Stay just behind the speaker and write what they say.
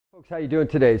Folks, how you doing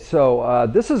today? So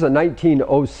this is a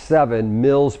 1907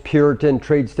 Mills Puritan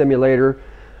trade stimulator.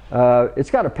 It's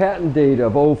got a patent date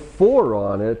of 04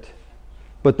 on it,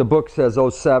 but the book says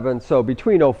 07, so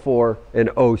between 04 and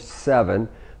 07.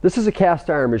 This is a cast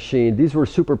iron machine. These were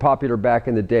super popular back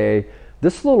in the day.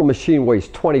 This little machine weighs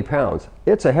 20 pounds.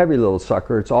 It's a heavy little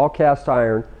sucker. It's all cast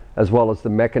iron, as well as the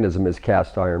mechanism is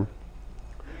cast iron.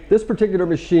 This particular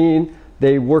machine,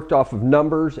 they worked off of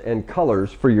numbers and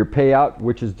colors for your payout,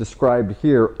 which is described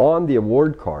here on the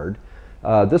award card.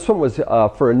 This one was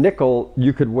for a nickel,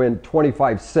 you could win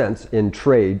 25 cents in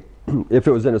trade. If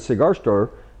it was in a cigar store,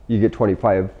 you get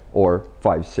 25 or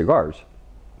 5 cigars.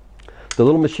 The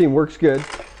little machine works good.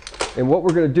 And what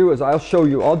we're going to do is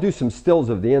I'll do some stills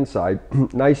of the inside.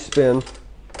 Nice spin.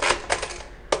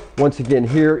 Once again,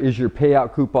 here is your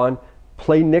payout coupon.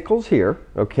 Play nickels here,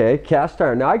 okay, cast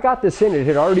iron. Now I got this in, it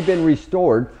had already been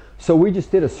restored, so we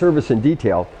just did a service and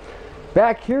detail.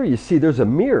 Back here you see there's a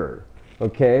mirror,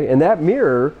 okay, and that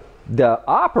mirror, the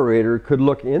operator could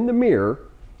look in the mirror,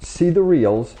 see the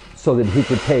reels, so that he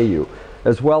could pay you.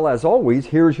 As well as always,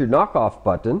 here's your knockoff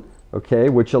button, okay,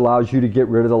 which allows you to get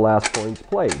rid of the last coins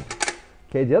played.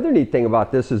 Okay, the other neat thing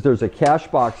about this is there's a cash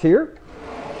box here,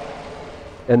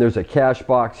 and there's a cash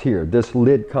box here. This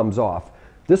lid comes off.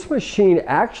 This machine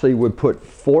actually would put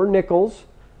 4 nickels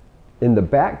in the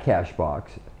back cash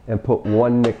box and put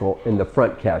 1 nickel in the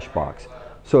front cash box.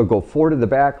 So it'd go 4 to the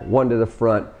back, 1 to the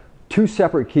front, 2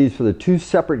 separate keys for the 2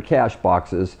 separate cash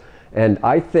boxes. And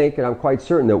I think, and I'm quite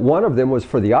certain, that one of them was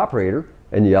for the operator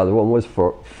and the other one was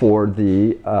for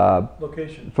the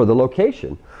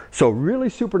location. So really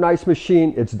super nice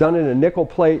machine. It's done in a nickel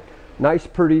plate, nice,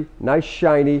 pretty, nice,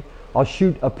 shiny. I'll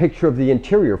shoot a picture of the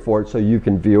interior for it so you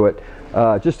can view it.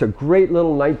 Just a great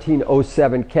little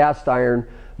 1907 cast iron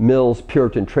Mills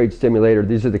Puritan trade stimulator.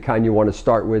 These are the kind you want to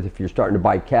start with if you're starting to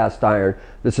buy cast iron.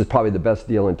 This is probably the best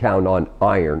deal in town on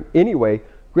iron. Anyway,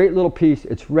 great little piece.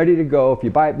 It's ready to go. If you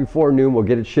buy it before noon, we'll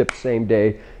get it shipped same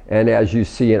day. And as you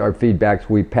see in our feedbacks,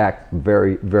 we pack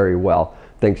very, very well.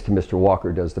 Thanks to Mr.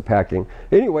 Walker, does the packing.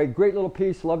 Anyway, great little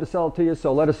piece. Love to sell it to you,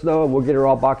 so let us know and we'll get it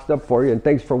all boxed up for you. And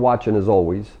thanks for watching as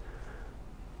always.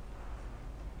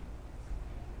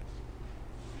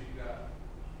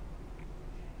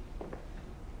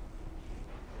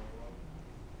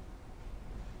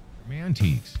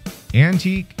 Mantiques.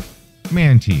 Antique,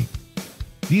 Mantique.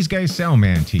 These guys sell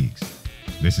Mantiques.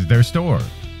 This is their store.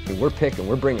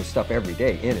 We're bringing stuff every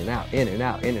day, in and out, in and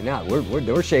out, in and out.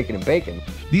 We're shaking and baking.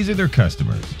 These are their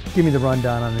customers. Give me the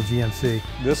rundown on the GMC.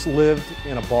 This lived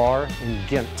in a bar in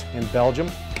Ghent in Belgium.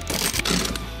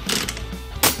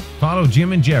 Follow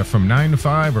Jim and Jeff from 9 to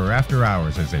 5 or after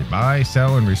hours as they buy,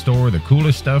 sell, and restore the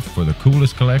coolest stuff for the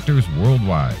coolest collectors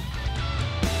worldwide.